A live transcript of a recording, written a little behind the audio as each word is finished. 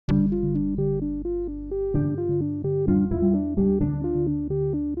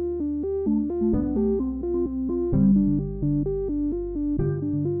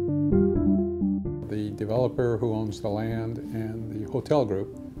developer who owns the land and the hotel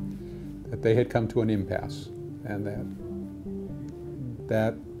group, that they had come to an impasse, and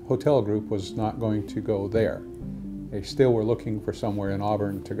that hotel group was not going to go there. They still were looking for somewhere in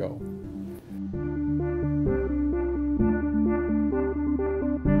Auburn to go.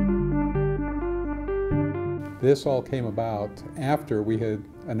 This all came about after we had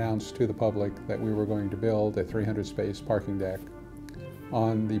announced to the public that we were going to build a 300-space parking deck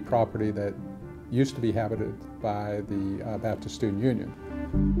on the property that used to be habited by the Baptist Student Union.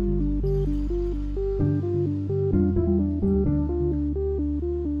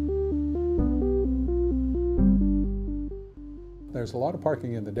 There's a lot of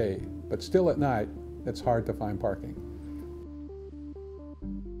parking in the day, but still at night, it's hard to find parking.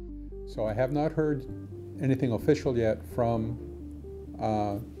 So I have not heard anything official yet from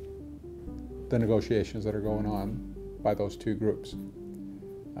the negotiations that are going on by those two groups.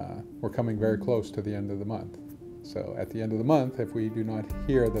 We're coming very close to the end of the month. So at the end of the month, if we do not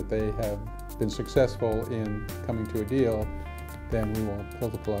hear that they have been successful in coming to a deal, then we will pull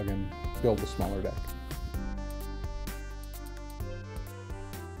the plug and build a smaller deck.